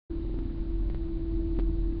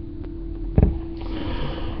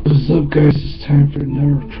up, guys? It's time for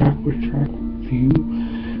another track review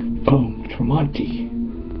from Tremonti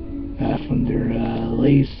from their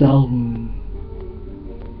latest album,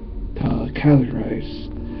 Categorize.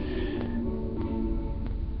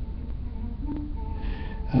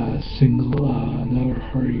 Single, Another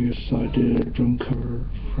Heart. You saw I did a drum cover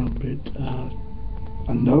from it.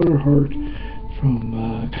 Another Heart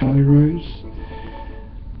from Categorize.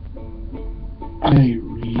 I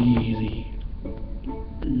really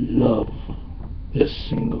love this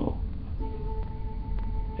single,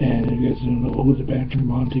 and if you guys don't know the band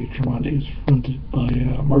Tremonti is fronted by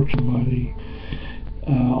Mark Tremonti,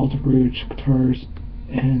 Alter Bridge guitars,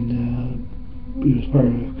 and he was part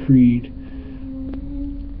of Creed.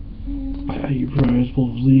 He provides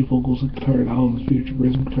both lead vocals and guitar albums, featured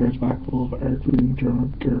rhythm guitars, back full of Eric Reading, drummer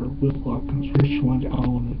Garrett Whitlock, and his first one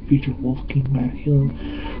album that featured Wolfgang Van Halen,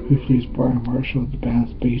 who plays Brian Marshall, the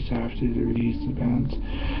band's bass after they released the band's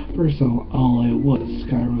first album, All I Was.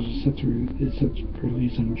 Skyrose is set to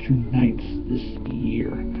release on June 9th this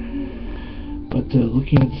year. But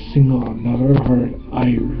looking at the single, Another Heart,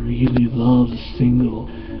 I really love the single.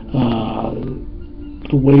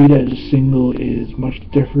 The way that the single is much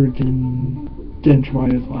different than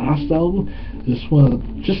Tremonti's last album. This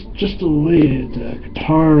one, just the way the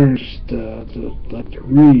guitars, the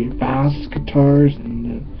really fast guitars,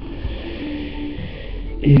 and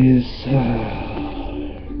is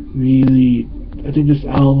really. I think this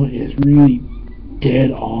album is really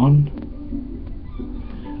dead on.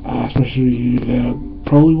 Especially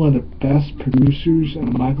probably one of the best producers,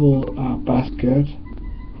 Michael Basquiat,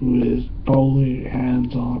 who is probably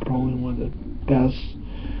hands-on, probably one of the best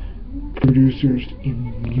producers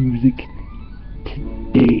in music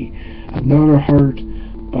today. Another Heart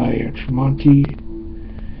by Tremonti.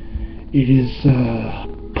 It is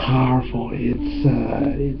powerful.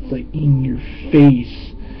 It's like in your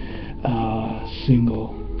face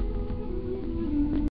single.